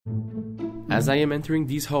As I am entering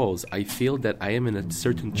these halls, I feel that I am in a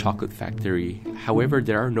certain chocolate factory. However,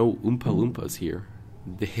 there are no Oompa Loompas here.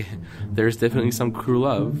 There's definitely some crew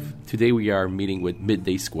love. Today we are meeting with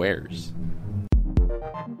Midday Squares.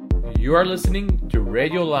 You are listening to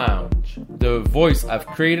Radio Lounge, the voice of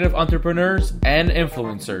creative entrepreneurs and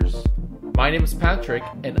influencers. My name is Patrick,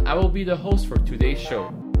 and I will be the host for today's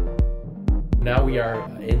show. Now we are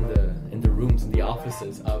in the rooms, in the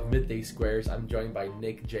offices of Midday Squares. I'm joined by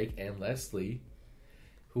Nick, Jake, and Leslie,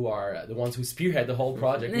 who are the ones who spearhead the whole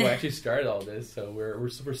project, who actually started all this. So we're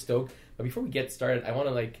super stoked. But before we get started, I want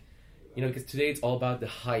to because today it's all about the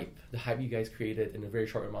hype you guys created in a very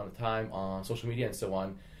short amount of time on social media and so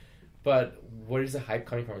on. But where is the hype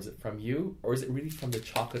coming from? Is it from you, or is it really from the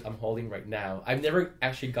chocolate I'm holding right now? I've never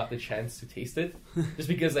actually got the chance to taste it, just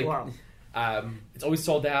because wow. It's always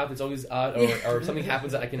sold out, it's always out, or something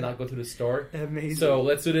happens that I cannot go to the store. Amazing. So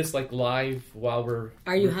let's do this live while we're...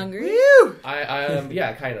 Are you hungry? I am,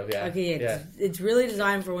 yeah, kind of, yeah. Okay, it's really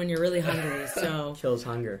designed for when you're really hungry, so... Kills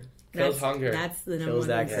hunger. Kills hunger. That's the number Kills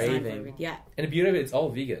one that craving. Yeah. And the beauty of it, it's all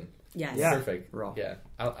vegan. Yes. Yeah. Perfect. Raw. Yeah.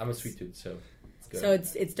 I'm a sweet tooth, so it's good. So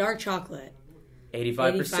it's dark chocolate.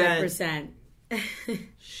 85%.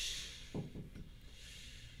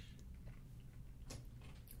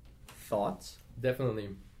 Thoughts? Definitely.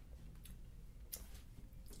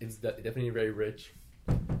 It's definitely very rich.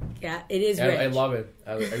 Yeah, it is rich. I love it.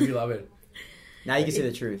 I really love it. Now you can see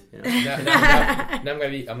the truth. You know? now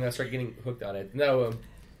I'm gonna start getting hooked on it. No,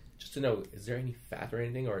 just to know, is there any fat or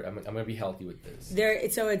anything, or I'm gonna be healthy with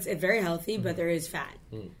this? So it's very healthy, but there is fat.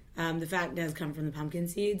 The fat does come from the pumpkin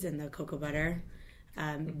seeds and the cocoa butter,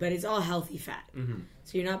 but it's all healthy fat. Mm-hmm.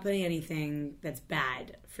 So you're not putting anything that's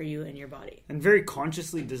bad for you and your body. And very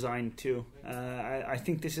consciously designed too. I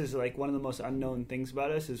think this is one of the most unknown things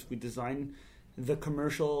about us is we design the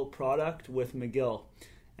commercial product with McGill.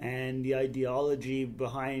 And the ideology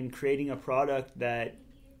behind creating a product that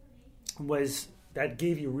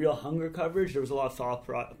gave you real hunger coverage, there was a lot of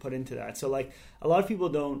thought put into that. So a lot of people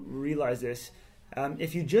don't realize this.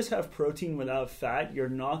 If you just have protein without fat, you're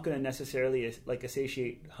not going to necessarily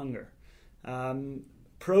satiate hunger.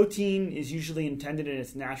 Protein is usually intended in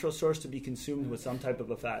its natural source to be consumed with some type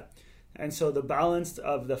of a fat. And so the balance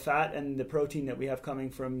of the fat and the protein that we have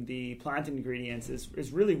coming from the plant ingredients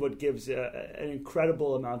is really what gives an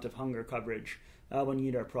incredible amount of hunger coverage when you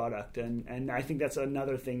eat our product. And I think that's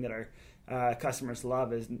another thing that our customers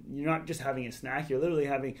love is you're not just having a snack, you're literally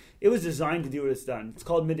having... It was designed to do what it's done. It's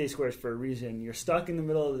called Midday Squares for a reason. You're stuck in the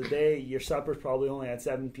middle of the day, your supper's probably only at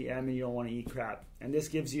 7 p.m. and you don't want to eat crap. And this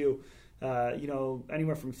gives you,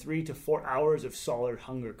 anywhere from 3 to 4 hours of solid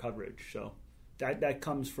hunger coverage. So... That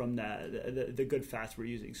comes from the good fats we're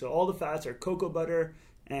using. So all the fats are cocoa butter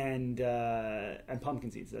and pumpkin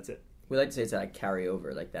seeds. That's it. We like to say it's that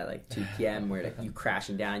carryover, like that 2 p.m. where you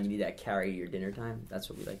crashing down, you need that carry your dinner time. That's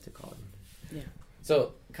what we like to call it. Yeah.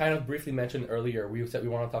 So kind of briefly mentioned earlier, we said we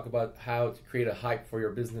want to talk about how to create a hype for your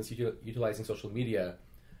business utilizing social media.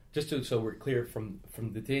 So we're clear from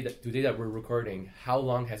the day that we're recording, how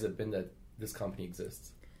long has it been that this company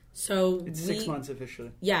exists? So it's 6 months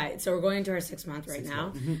officially. Yeah, so we're going into our 6th month right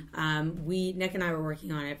now. Mm-hmm. Nick and I were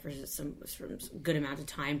working on it for some good amount of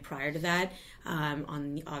time prior to that,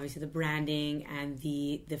 on obviously the branding and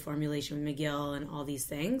the formulation with McGill and all these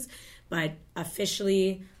things. But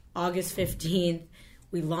officially, August 15th,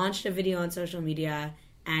 we launched a video on social media,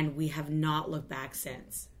 and we have not looked back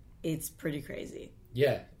since. It's pretty crazy.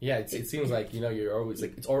 Yeah. It seems like you're always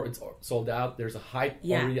it's sold out. There's a hype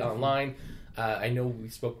already online. I know we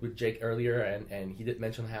spoke with Jake earlier, and he did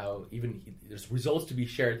mention how there's results to be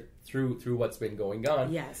shared through what's been going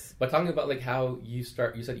on. Yes. But talking about how you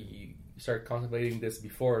said you start contemplating this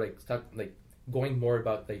before, going more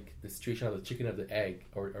about the situation of the chicken or the egg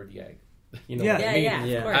or the egg. Yeah,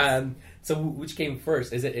 of course. So which came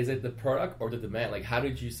first? Is it the product or the demand? How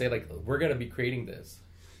did you say we're gonna be creating this?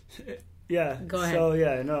 Yeah. Go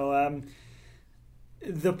ahead. So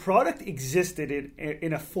the product existed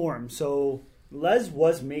in a form. So Les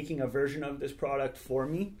was making a version of this product for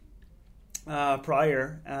me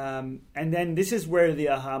prior. And then this is where the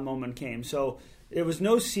aha moment came. So it was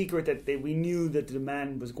no secret that we knew that the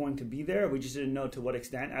demand was going to be there. We just didn't know to what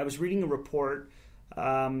extent. I was reading a report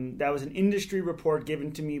that was an industry report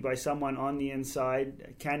given to me by someone on the inside.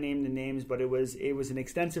 I can't name the names, but it was an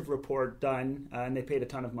extensive report done, and they paid a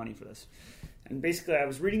ton of money for this. And basically, I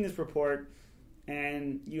was reading this report,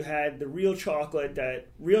 and you had the real chocolate. That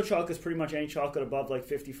real chocolate is pretty much any chocolate above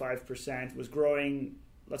 55%, was growing,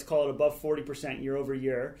 let's call it above 40% year over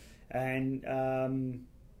year, and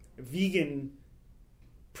vegan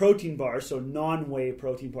protein bars, so non-whey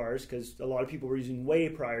protein bars, because a lot of people were using whey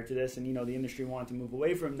prior to this, and the industry wanted to move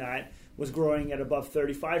away from that, was growing at above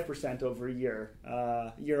 35% over a year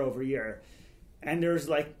over year. And there's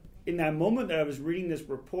like, in that moment that I was reading this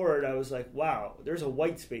report, I was like, wow, there's a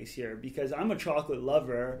white space here, because I'm a chocolate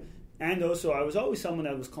lover, and also I was always someone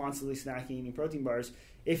that was constantly snacking, eating protein bars.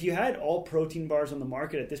 If you had all protein bars on the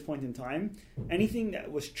market at this point in time, anything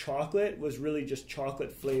that was chocolate was really just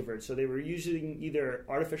chocolate flavored. So they were using either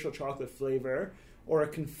artificial chocolate flavor or a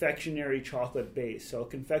confectionery chocolate base. So a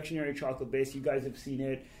confectionery chocolate base, you guys have seen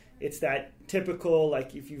it. It's that typical,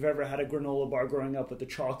 like if you've ever had a granola bar growing up with the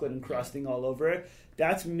chocolate encrusting all over it,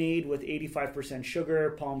 that's made with 85%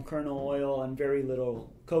 sugar, palm kernel oil, and very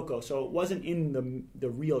little cocoa. So it wasn't in the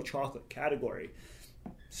real chocolate category.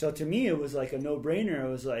 So to me, it was like a no-brainer. It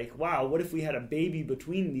was like, wow, what if we had a baby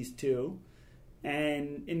between these two?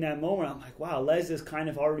 And in that moment, I'm like, wow, Les is kind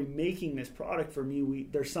of already making this product for me.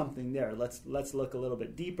 There's something there. Let's look a little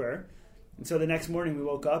bit deeper. And so the next morning we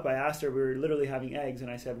woke up, I asked her, we were literally having eggs, and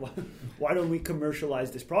I said, why don't we commercialize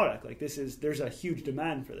this product? Like there's a huge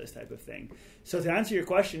demand for this type of thing. So to answer your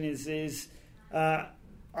question is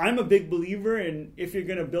I'm a big believer in, if you're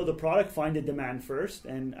going to build a product, find a demand first.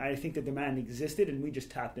 And I think the demand existed, and we just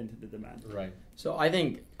tapped into the demand. Right. So I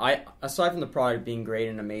think, aside from the product being great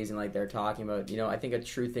and amazing like they're talking about, I think a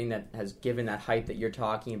true thing that has given that hype that you're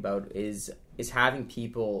talking about is having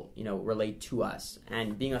people, relate to us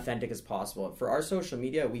and being authentic as possible. For our social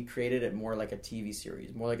media, we created it more like a TV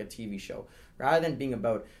series, more like a TV show, rather than being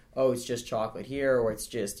about, oh, it's just chocolate here, or it's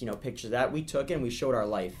just, pictures of that. We took it and we showed our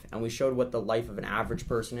life, and we showed what the life of an average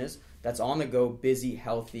person is that's on the go, busy,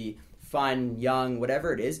 healthy, fun, young,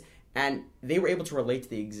 whatever it is. And they were able to relate to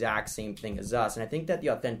the exact same thing as us. And I think that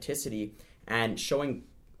the authenticity and showing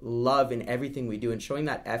love in everything we do, and showing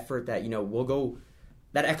that effort that, we'll go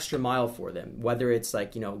that extra mile for them, whether it's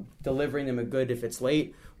like, delivering them a good if it's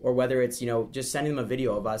late, or whether it's, just sending them a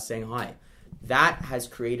video of us saying hi. That has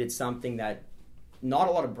created something that not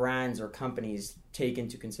a lot of brands or companies take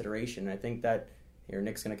into consideration. I think that, here,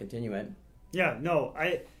 Nick's going to continue it. Yeah, no,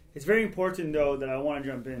 it's very important, though, that I want to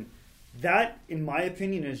jump in. That, in my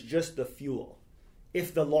opinion, is just the fuel.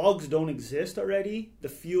 If the logs don't exist already, the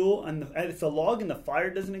fuel, and if the log and the fire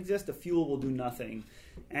doesn't exist, the fuel will do nothing.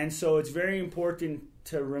 And so it's very important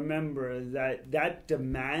to remember that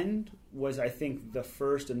demand was, I think, the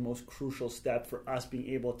first and most crucial step for us being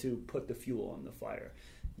able to put the fuel on the fire.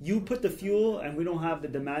 You put the fuel and we don't have the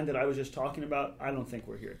demand that I was just talking about, I don't think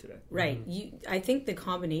we're here today. Right. I think the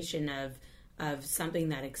combination of something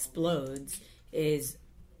that explodes is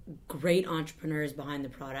great entrepreneurs behind the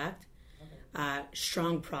product,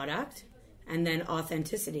 strong product, and then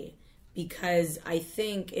authenticity. Because I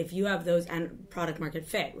think if you have those, and product market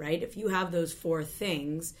fit, right? If you have those four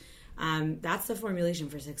things, that's the formulation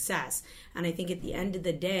for success. And I think at the end of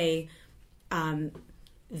the day,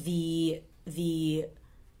 the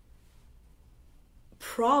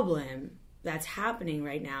problem that's happening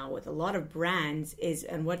right now with a lot of brands is,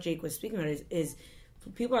 and what Jake was speaking about is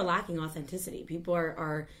people are lacking authenticity. People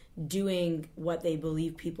are doing what they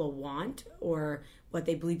believe people want, or what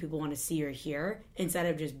they believe people want to see or hear, instead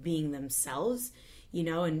of just being themselves,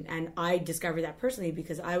 and I discovered that personally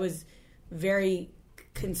because I was very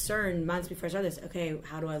concerned months before I started this. Okay,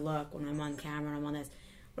 how do I look when I'm on camera and I'm on this?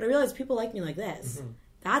 But I realized people like me like this. Mm-hmm.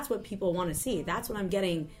 That's what people want to see. That's when I'm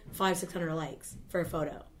getting 500-600 likes for a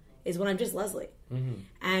photo, is when I'm just Leslie. Mm-hmm.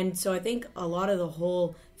 And so I think a lot of the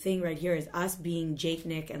whole thing right here is us being Jake,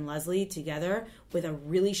 Nick, and Leslie together with a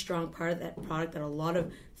really strong part of that product, that a lot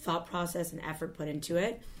of thought process and effort put into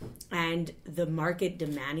it, and the market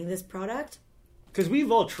demanding this product. Because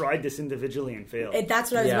we've all tried this individually and failed.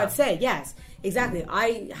 That's what I was about to say. Yes, exactly.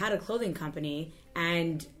 I had a clothing company,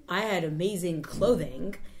 and I had amazing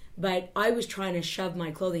clothing, but I was trying to shove my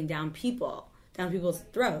clothing down people's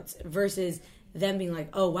throats, versus them being like,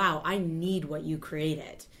 oh, wow, I need what you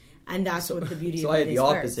created. And that's what the beauty of it is. So I had the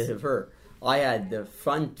opposite of her. I had the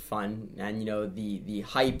fun, and, the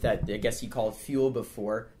hype that I guess he called fuel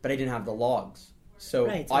before, but I didn't have the logs. So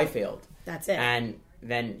I failed. That's it. And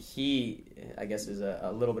then he, I guess, is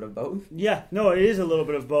a little bit of both. Yeah, no, it is a little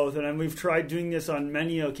bit of both. And we've tried doing this on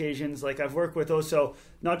many occasions. Like, I've worked with also,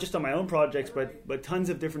 not just on my own projects, but tons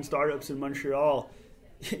of different startups in Montreal.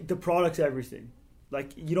 The product's everything.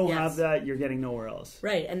 Like, you don't have that, you're getting nowhere else.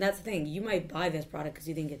 Right, and that's the thing. You might buy this product because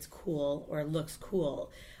you think it's cool or it looks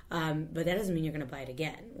cool, but that doesn't mean you're going to buy it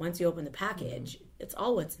again. Once you open the package, it's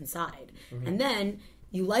all what's inside. Mm-hmm. And then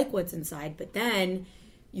you like what's inside, but then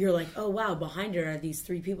you're like, oh, wow, behind it are these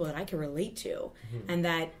three people that I can relate to. Mm-hmm. And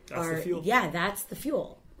that's the fuel. Yeah, that's the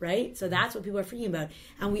fuel. right? So that's what people are freaking about.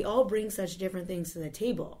 And we all bring such different things to the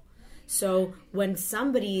table. So when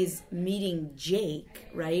somebody's meeting Jake,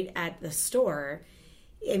 right, at the store,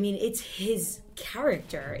 I mean, it's his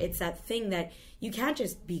character. It's that thing that you can't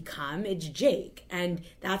just become. It's Jake. And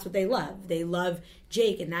that's what they love. They love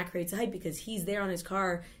Jake, and that creates a hype because he's there on his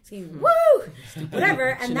car saying, woo, whatever.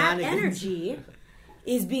 And that energy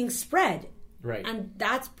is being spread. Right. And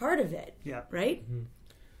that's part of it. Yeah. Right? Mm-hmm.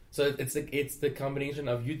 So it's the combination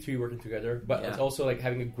of you three working together, but it's also like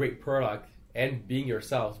having a great product and being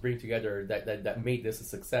yourselves, bring together that made this a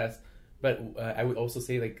success. But I would also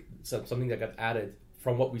say like something that got added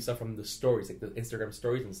from what we saw from the stories, like the Instagram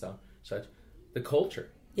stories and stuff, such the culture.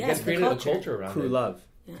 Yes, you guys created a culture around Crew it. love.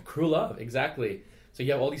 Yeah. Crew love, exactly. So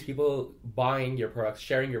you have all these people buying your products,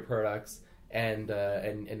 sharing your products, and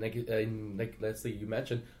like let's say you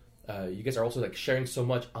mentioned, you guys are also like sharing so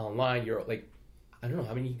much online. You're like, I don't know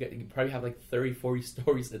how many you probably have like 30, 40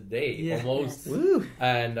 stories a day almost. Yes. Woo!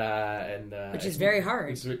 And Which is very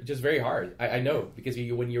hard. It's just very hard. I know because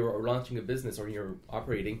when you're launching a business or you're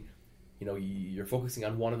operating, you're focusing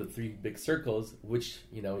on one of the three big circles, which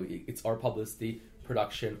it's our publicity,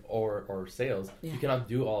 production, or sales. Yeah. You cannot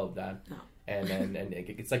do all of that. No. And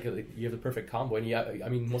it's like you have the perfect combo. And I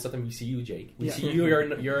mean, most of the time we see you, Jake. We Yeah. see you. You're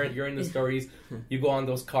in the stories. You go on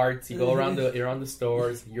those carts. You go around the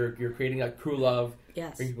stores. You're creating that crew love.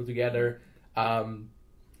 Yes. Bring people together.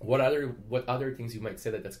 What other things you might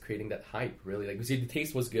say that's creating that hype? Really, like, see, the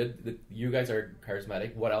taste was good. You guys are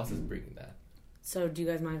charismatic. What else is bringing that? So do you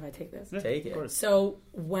guys mind if I take this? Take it. Of course. So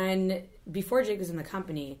before Jake was in the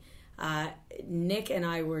company, Nick and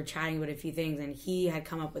I were chatting about a few things, and he had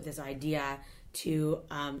come up with this idea to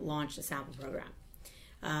launch the sample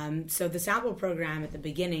program. So the sample program at the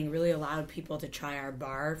beginning really allowed people to try our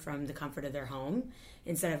bar from the comfort of their home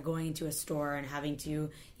instead of going into a store and having to,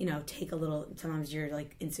 take a little. Sometimes you're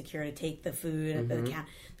like insecure to take the food at the can.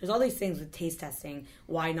 There's all these things with taste testing.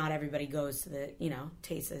 Why not everybody goes to the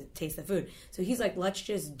taste the food? So he's like, let's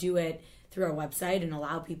just do it through our website and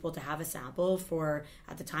allow people to have a sample for,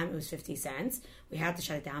 at the time it was 50 cents. We had to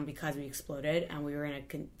shut it down because we exploded and we were in a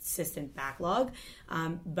consistent backlog.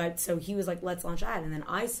 But so he was like, let's launch that. And then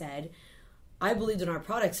I said, I believed in our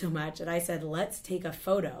product so much that I said, let's take a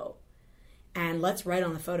photo and let's write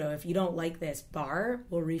on the photo, if you don't like this bar,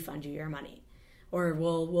 we'll refund you your money. Or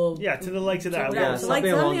we'll to the likes of that. Yeah, Yeah, like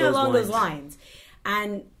something something along along those those lines.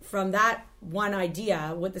 And from that one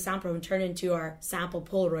idea, what the sample program turned into our sample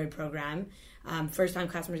Polaroid program. First time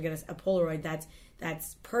customers get a Polaroid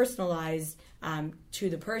that's personalized to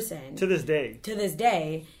the person. To this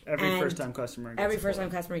day. Every First time customer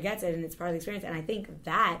gets it, and it's part of the experience. And I think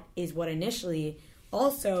that is what initially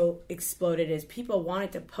also exploded, is people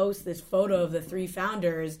wanted to post this photo of the three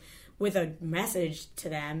founders with a message to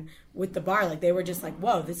them with the bar. Like, they were just like,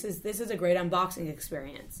 whoa, this is a great unboxing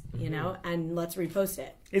experience, and let's repost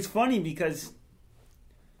it. It's funny because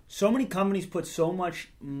so many companies put so much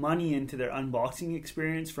money into their unboxing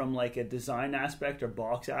experience from like a design aspect or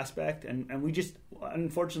box aspect, and we just,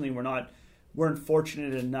 unfortunately, weren't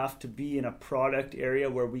fortunate enough to be in a product area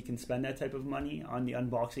where we can spend that type of money on the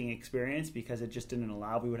unboxing experience, because it just didn't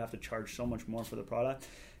allow. We would have to charge so much more for the product.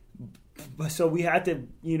 So we had to,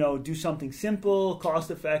 do something simple,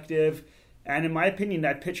 cost effective, and in my opinion,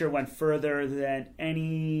 that picture went further than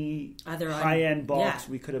any Other high end box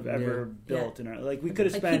yeah. we could have ever built. Yeah. In our, we could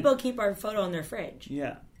have Like, spent. people keep our photo on their fridge.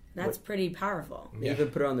 Yeah. That's pretty powerful. They even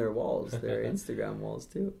put it on their walls, their Instagram walls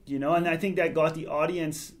too. And I think that got the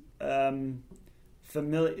audience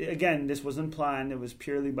familiar. Again, this wasn't planned; it was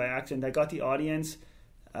purely by accident. That got the audience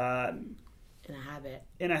In a habit.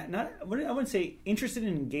 I wouldn't say interested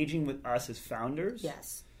in engaging with us as founders.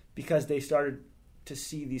 Yes. Because they started to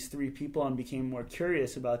see these three people and became more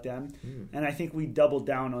curious about them. And I think we doubled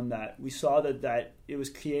down on that. We saw that it was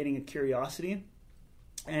creating a curiosity.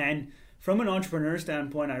 And from an entrepreneur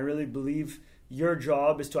standpoint, I really believe your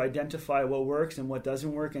job is to identify what works and what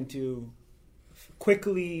doesn't work, and to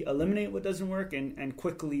quickly eliminate what doesn't work and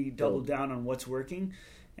quickly double down on what's working.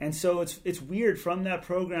 And so it's weird, from that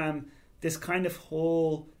program, this kind of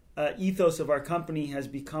whole ethos of our company has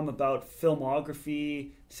become about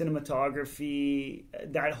filmography, cinematography,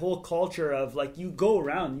 that whole culture of, like, you go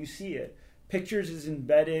around, you see it. Pictures is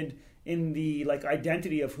embedded in the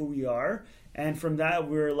identity of who we are, and from that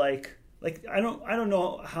we're like I don't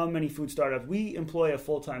know how many food startups we employ a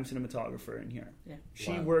full-time cinematographer in here. Yeah.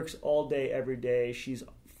 She works all day every day. She's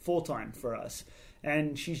full-time for us,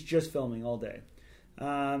 and she's just filming all day.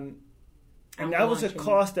 And that was a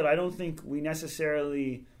cost that I don't think we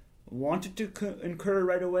necessarily wanted to incur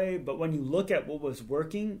right away. But when you look at what was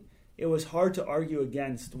working, it was hard to argue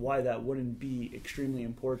against why that wouldn't be extremely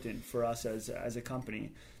important for us as a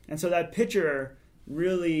company. And so that picture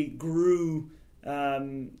really grew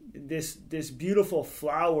this beautiful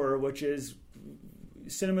flower, which is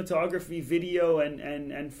cinematography, video,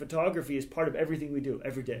 and photography is part of everything we do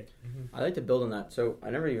every day. Mm-hmm. I like to build on that. So I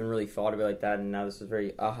never even really thought of it like that, and now this is a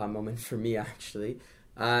very aha moment for me, actually.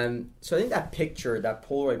 So I think that picture, that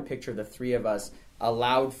Polaroid picture of the three of us,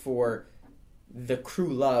 allowed for the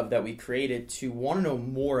crew love that we created to want to know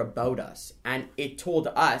more about us. And it told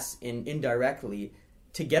us, indirectly,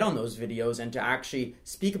 to get on those videos and to actually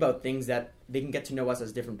speak about things that they can get to know us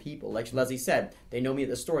as different people. Like Leslie said, they know me at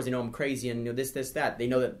the stores, they know I'm crazy and this, that. They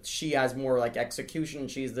know that she has more like execution,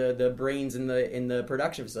 she's the brains in the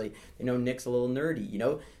production facility. They know Nick's a little nerdy,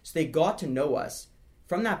 So they got to know us.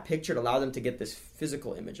 From that picture, it allowed them to get this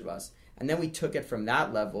physical image of us. And then we took it from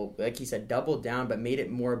that level, like he said, doubled down, but made it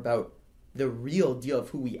more about the real deal of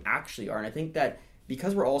who we actually are. And I think that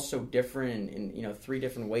because we're all so different in three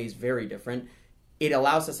different ways, very different, it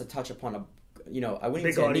allows us to touch upon I wouldn't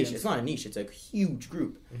even say a niche. It's not a niche. It's a huge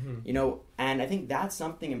group, and I think that's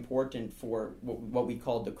something important for what we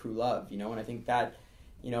call the crew love, and I think that,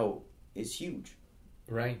 is huge.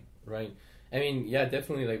 Right. I mean, yeah,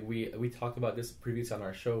 definitely. Like we talked about this previously on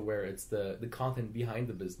our show, where it's the content behind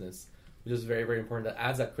the business, which is very, very important. That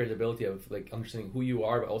adds that credibility of like understanding who you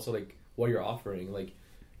are, but also like what you're offering. Like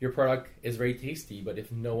your product is very tasty, but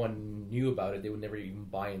if no one knew about it, they would never even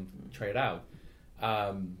buy and try it out.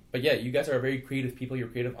 But yeah, you guys are very creative people. You're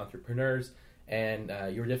creative entrepreneurs, and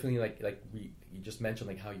you're definitely you just mentioned,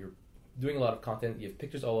 like how you're doing a lot of content. You have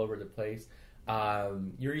pictures all over the place.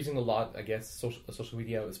 You're using a lot, I guess, social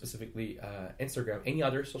media, specifically Instagram. Any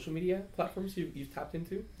other social media platforms you've tapped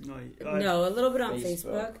into? No, a little bit on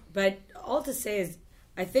Facebook. But all to say is,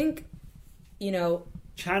 I think,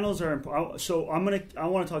 channels are important. So I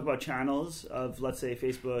want to talk about channels of, let's say,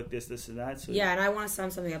 Facebook, this, and that. So yeah, and I want to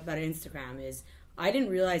sum something up about Instagram is I didn't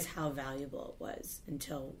realize how valuable it was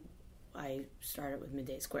until I started with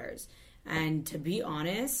Midday Squares. And to be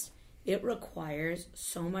honest, it requires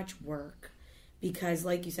so much work because,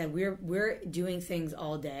 like you said, we're doing things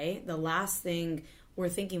all day. The last thing we're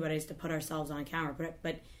thinking about is to put ourselves on camera,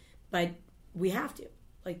 but we have to.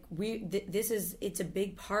 Like it's a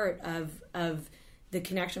big part of the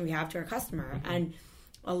connection we have to our customer, and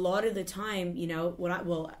a lot of the time,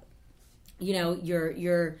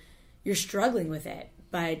 you're struggling with it,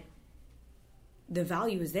 but the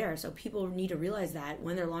value is there. So people need to realize that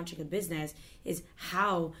when they're launching a business is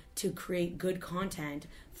how to create good content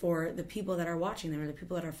for the people that are watching them or the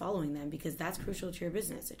people that are following them, because that's crucial to your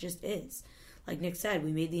business. It just is. Like Nick said,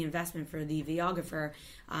 we made the investment for the videographer.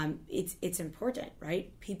 It's important,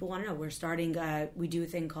 right? People want to know. We're starting. We do a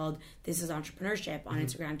thing called This Is Entrepreneurship on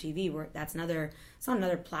Instagram TV. It's not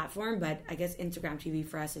another platform, but I guess Instagram TV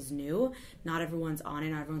for us is new. Not everyone's on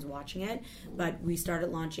it. Not everyone's watching it. But we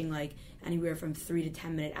started launching like anywhere from 3 to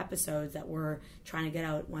 10 minute episodes that we're trying to get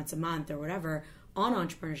out once a month or whatever on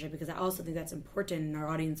entrepreneurship, because I also think that's important, and our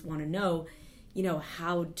audience want to know,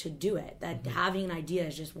 how to do it. That having an idea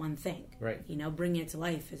is just one thing. Right. Bringing it to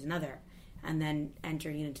life is another. And then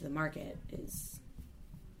entering it into the market is,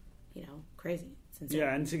 crazy. It's insane.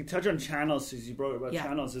 Yeah, and to touch on channels, as you brought about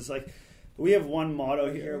channels, it's like we have one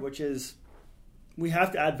motto here, which is we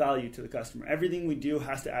have to add value to the customer. Everything we do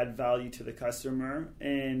has to add value to the customer.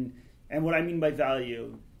 And what I mean by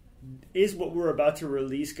value is what we're about to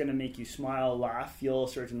release going to make you smile, laugh, feel a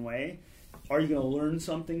certain way? Are you going to learn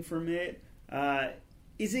something from it?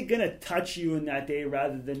 Is it going to touch you in that day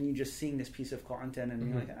rather than you just seeing this piece of content and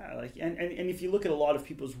you're like, and if you look at a lot of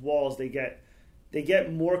people's walls, they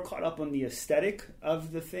get more caught up on the aesthetic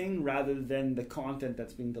of the thing rather than the content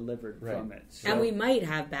that's being delivered from it. So, and we might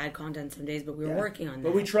have bad content some days, but we're working on that.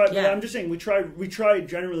 But we try. Yeah. But I'm just saying we try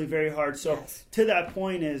generally very hard. So to that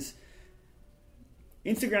point is,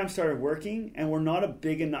 Instagram started working, and we're not a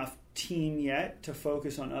big enough team yet to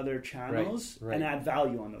focus on other channels and add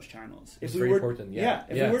value on those channels. It's very important. Yeah.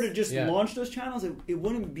 If we were to just launch those channels, it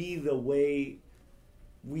wouldn't be the way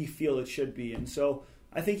we feel it should be. And so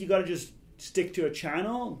I think you got to just stick to a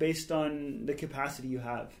channel based on the capacity you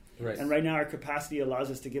have. Right. And right now our capacity allows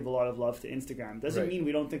us to give a lot of love to Instagram. Doesn't mean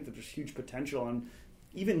we don't think that there's huge potential on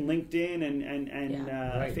even LinkedIn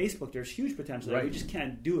and Facebook. There's huge potential there. We just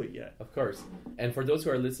can't do it yet. Of course. And for those who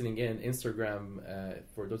are listening in, Instagram,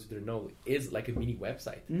 for those who don't know, is like a mini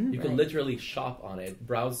website. You can literally shop on it,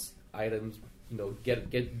 browse items,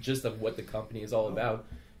 get gist of what the company is all about,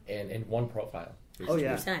 and one profile. Basically.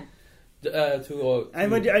 Oh yeah.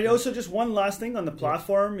 And I also just one last thing on the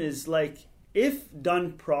platform is like if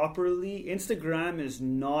done properly, Instagram is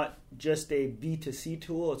not just a B2C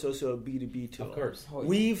tool, it's also a B2B tool. Of course. Oh,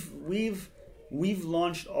 yeah. We've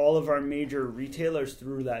launched all of our major retailers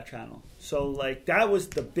through that channel. So like that was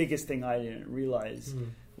the biggest thing I didn't realize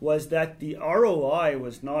was that the ROI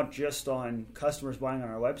was not just on customers buying on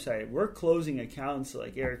our website. We're closing accounts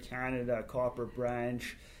like Air Canada, Copper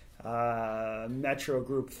Branch, Metro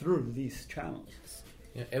Group through these channels.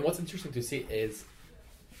 Yeah, and what's interesting to see is,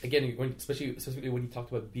 again, specifically when you talked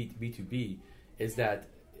about B2B, is that,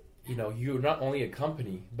 you know, you're not only a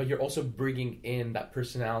company, but you're also bringing in that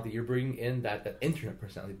personality. You're bringing in that internet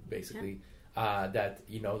personality, basically. Yeah. That,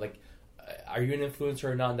 you know, like, are you an influencer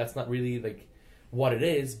or not? That's not really like what it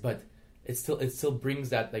is, but it still brings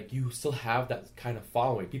that, like, you still have that kind of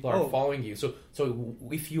following. People are following you. So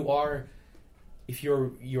if you are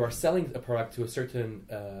selling a product to a certain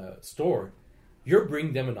store, you're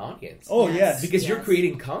bringing them an audience. Oh, yes. Because you're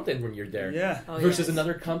creating content when you're there. Yeah. Versus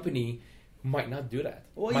another company who might not do that.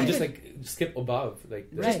 Well, might just like skip above. Like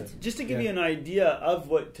just to give you an idea of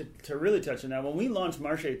what to really touch on that, when we launched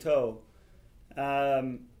Marché Taux,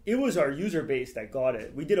 it was our user base that got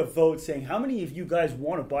it. We did a vote saying, how many of you guys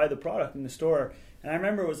want to buy the product in the store? And I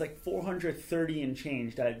remember it was like 430 and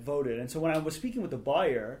change that voted. And so when I was speaking with the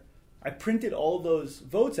buyer, I printed all those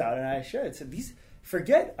votes out and I shared. Said, "These,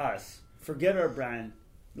 forget us, forget our brand.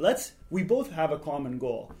 We both have a common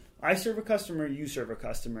goal. I serve a customer, you serve a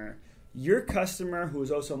customer. Your customer, who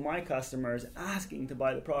is also my customer, is asking to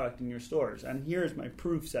buy the product in your stores, and here's my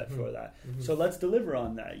proof set for that. So let's deliver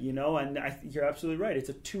on that, you know." And you're absolutely right. It's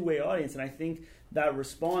a two-way audience, and I think that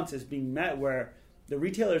response is being met where the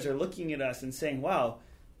retailers are looking at us and saying, "Wow,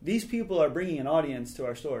 these people are bringing an audience to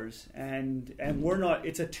our stores, and we're not."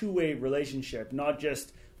 It's a two-way relationship, not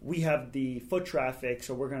just we have the foot traffic,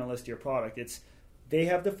 so we're going to list your product. It's they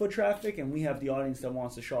have the foot traffic, and we have the audience that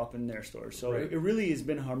wants to shop in their stores. So it really has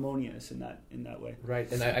been harmonious in that way. Right,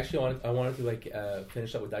 and I wanted to like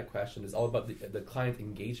finish up with that question. It's all about the client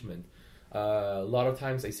engagement. A lot of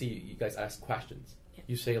times I see you guys ask questions. Yeah.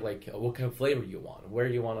 You say like, what kind of flavor you want, where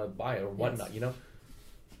you want to buy it, or whatnot. Yes. You know,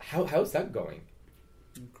 how's that going?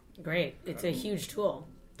 Great, it's a huge tool.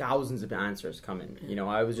 Thousands of answers come in. You know,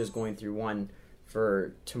 I was just going through one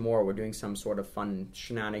for tomorrow. We're doing some sort of fun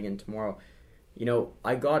shenanigan tomorrow. You know,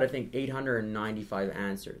 I got, I think, 895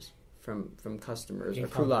 answers from customers, or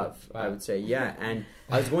Crew Love, I would say. Yeah, and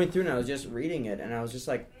I was going through and I was just reading it, and I was just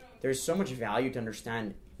like, there's so much value to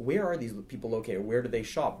understand, where are these people located? Where do they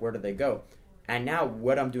shop? Where do they go? And now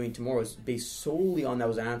what I'm doing tomorrow is based solely on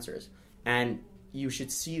those answers. And you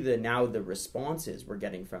should see the responses we're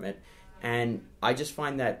getting from it. And I just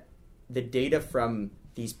find that the data from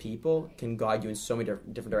these people can guide you in so many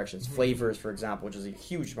different directions. Flavors, for example, which is a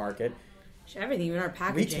huge market. Everything, even our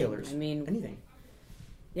packaging. Retailers, I mean, anything.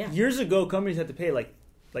 Yeah. Years ago, companies had to pay like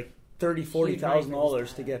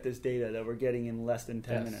 $30,000-$40,000 to get this data that we're getting in less than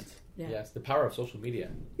 10 minutes. Yeah. Yes, the power of social media.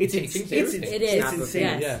 It's insane. Yes.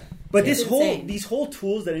 Yeah. But these whole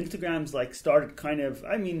tools that Instagram's like started kind of,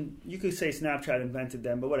 I mean, you could say Snapchat invented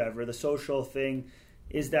them, but whatever. The social thing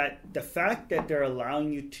is that the fact that they're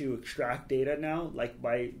allowing you to extract data now, like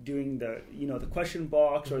by doing the question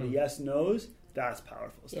box or the yes no's, that's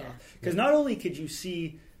powerful stuff. Because not only could you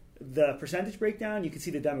see the percentage breakdown, you can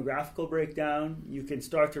see the demographical breakdown. You can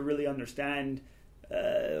start to really understand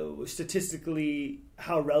statistically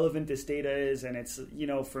how relevant this data is, and it's, you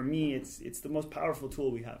know, for me, it's the most powerful tool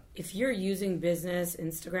we have. If you're using business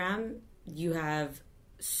Instagram, you have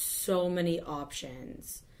so many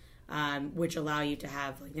options, which allow you to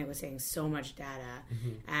have, like Nick was saying, so much data,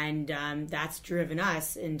 and that's driven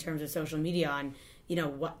us in terms of social media on, you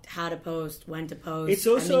know, how to post, when to post. It's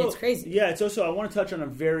also, I mean, it's crazy. Yeah, it's also, I want to touch on a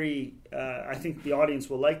very, I think the audience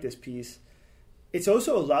will like this piece. It's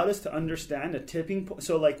also allowed us to understand a tipping point.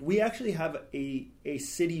 So, like, we actually have a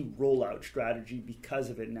city rollout strategy because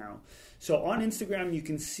of it now. So on Instagram, you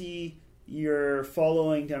can see your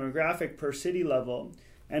following demographic per city level,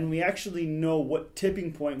 and we actually know what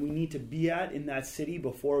tipping point we need to be at in that city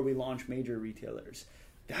before we launch major retailers.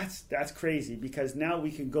 That's crazy, because now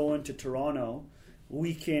we can go into Toronto,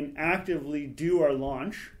 we can actively do our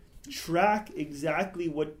launch, track exactly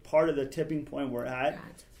what part of the tipping point we're at,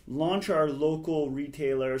 launch our local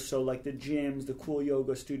retailers, so like the gyms, the cool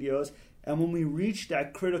yoga studios, and when we reach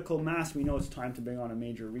that critical mass, we know it's time to bring on a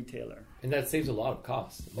major retailer. And that saves a lot of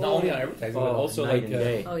costs, not only on advertising, but also like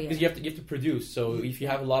because you have to produce. So if you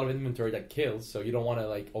have a lot of inventory, that kills. So you don't want to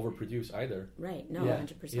like overproduce either. Right? No,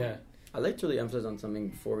 100%. Yeah. I'd like to really emphasize on something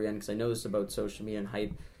before we end, because I know this about social media and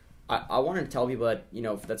hype. I want to tell people that, you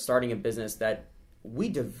know, that's starting a business, that we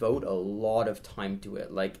devote a lot of time to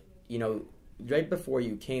it. Like, you know, right before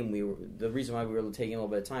you came, the reason why we were taking a little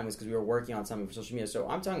bit of time was because we were working on something for social media. So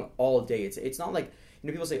I'm talking all day. It's not like,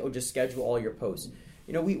 people say, oh, just schedule all your posts.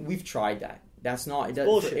 We've tried that. That's not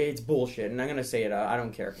bullshit. It's bullshit, and I'm gonna say it. I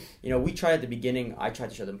don't care. We tried at the beginning. I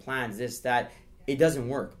tried to show them plans, this, that. It doesn't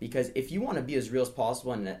work, because if you want to be as real as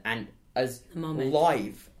possible and as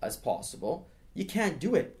live as possible, you can't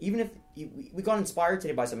do it. Even if we got inspired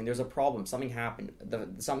today by something, there's a problem, something happened,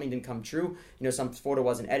 something didn't come true. some photo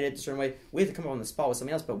wasn't edited a certain way. We had to come up on the spot with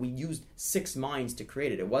something else, but we used 6 minds to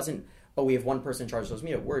create it. It wasn't, oh, we have one person in charge of social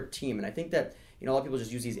media. We're a team, and I think that a lot of people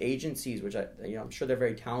just use these agencies, which I'm sure they're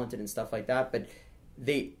very talented and stuff like that, but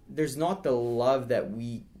there's not the love that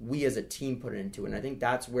we as a team put into it. And I think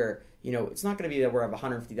that's where it's not going to be that we have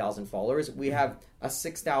 150,000 followers. We have a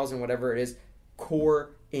 6,000 whatever it is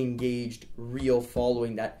core engaged real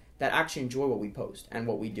following that actually enjoy what we post and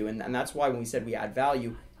what we do, and that's why when we said we add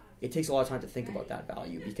value, it takes a lot of time to think about that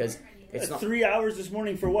value, because it's not 3 hours this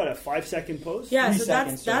morning for what, a 5-second post? Yeah, so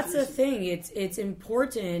that's the thing. It's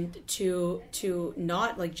important to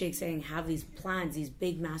not, like Jake's saying, have these plans, these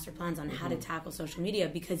big master plans on how to tackle social media,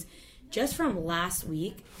 because just from last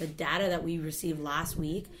week, the data that we received last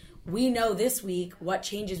week, we know this week what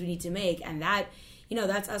changes we need to make, and that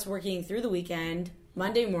that's us working through the weekend,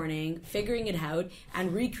 Monday morning, figuring it out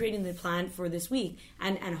and recreating the plan for this week,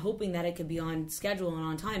 and hoping that it could be on schedule and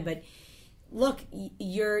on time. But look,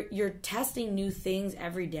 you're testing new things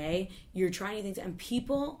every day. You're trying new things, and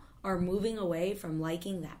people are moving away from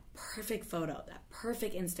liking that perfect photo, that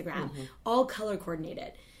perfect Instagram, all color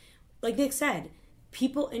coordinated. Like Nick said,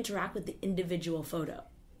 people interact with the individual photo.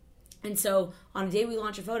 And so on a day we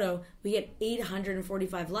launch a photo, we get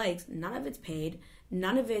 845 likes. None of it's paid.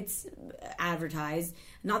 None of it's advertised.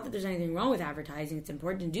 Not that there's anything wrong with advertising. It's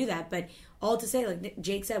important to do that. But all to say, like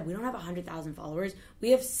Jake said, we don't have 100,000 followers.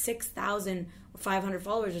 We have 6,500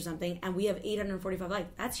 followers or something, and we have 845 likes.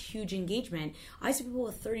 That's huge engagement. I see people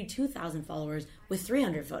with 32,000 followers with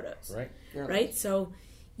 300 photos. Right. Yeah. Right? So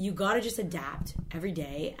you got to just adapt every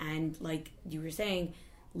day. And like you were saying,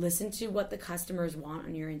 listen to what the customers want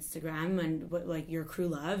on your Instagram and what like your crew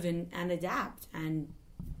love, and adapt. And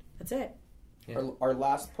that's it. Yeah. Our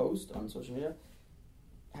last post on social media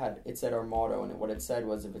said our motto, and what it said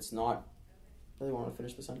was, if it's not, really want to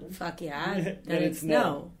finish the sentence? Fuck yeah, then it's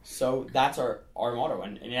no. So that's our motto,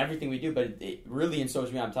 and everything we do. But it really, in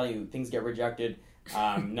social media, I'm telling you, things get rejected.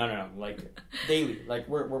 No, like daily. Like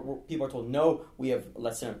we're people are told no. We have a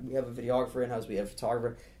videographer in house. We have a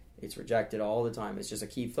photographer. It's rejected all the time. It's just a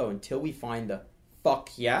key flow until we find the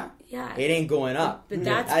fuck yeah. It ain't going up. But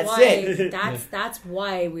that's why it. that's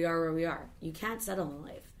why we are where we are. You can't settle in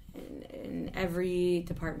life in every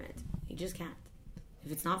department. You just can't.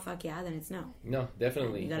 If it's not fuck yeah, then it's no. No,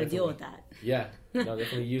 definitely. You got to deal with that. Yeah, no,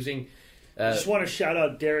 definitely using. I just want to shout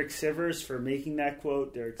out Derek Sivers for making that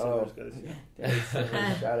quote. Derek Sivers, Derek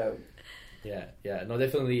Sivers, shout out. Yeah, no,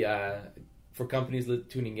 definitely. For companies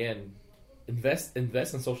tuning in, invest in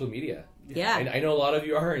social media. Yeah, I know a lot of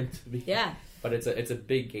you aren't. Yeah. But it's a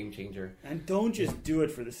big game changer. And don't just do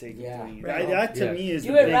it for the sake of doing it. Right. That to me is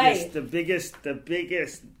the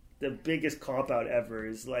biggest cop out ever.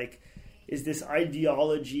 Is this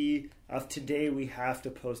ideology of today we have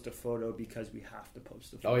to post a photo because we have to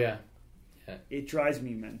post a photo. Oh yeah. It drives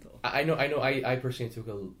me mental. I know. I personally took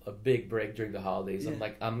a big break during the holidays. Yeah. I'm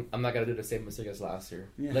like, I'm not gonna do the same mistake as last year.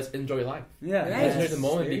 Yeah. Let's enjoy life. Yeah, Let's enjoy the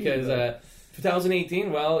moment, because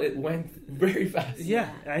 2018, well, it went very fast. Yeah,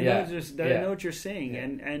 I know what you're saying,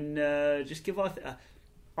 and just give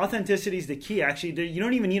authenticity is the key. Actually, you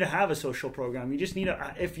don't even need to have a social program. You just need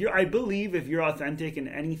I believe if you're authentic in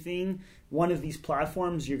anything, one of these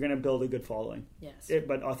platforms, you're going to build a good following. Yes,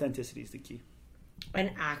 but authenticity is the key.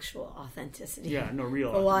 An actual authenticity. Yeah, no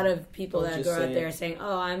real. A lot of people that go out there saying,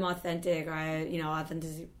 "Oh, I'm authentic," or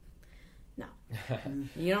authenticity. No,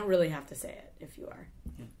 you don't really have to say it if you are.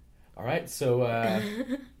 Yeah. All right, so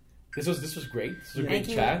this was great. This was a great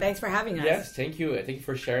chat. Thanks for having us. Yes, thank you. Thank you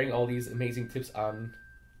for sharing all these amazing tips on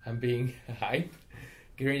being hype,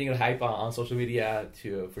 creating a hype on social media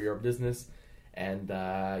for your business, and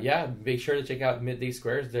make sure to check out Midday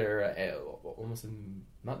Squares. They're almost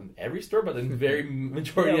not in every store, but in very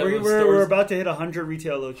majority of the stores. We're about to hit 100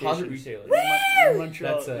 retail locations. 100 retailers. In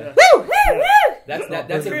Montreal.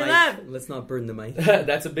 That's a mic. Let's not burn the mic.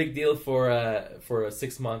 That's a big deal for a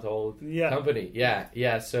 6-month-old company.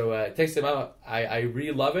 Yeah. So taste them out. I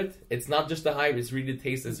really love it. It's not just the hype. It's really the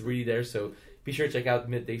taste is really there. So be sure to check out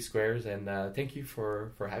Midday Squares, and thank you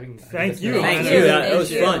for having me. Thank you. That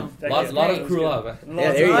was fun. A lot of crew love. A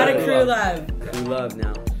lot of crew love. Crew love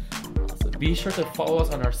now. Be sure to follow us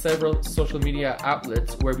on our several social media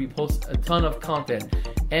outlets where we post a ton of content.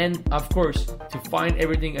 And of course, to find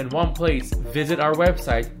everything in one place, visit our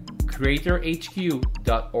website,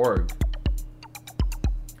 creatorhq.org.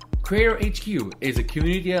 Creator HQ is a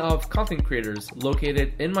community of content creators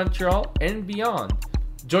located in Montreal and beyond.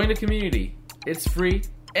 Join the community. It's free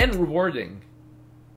and rewarding.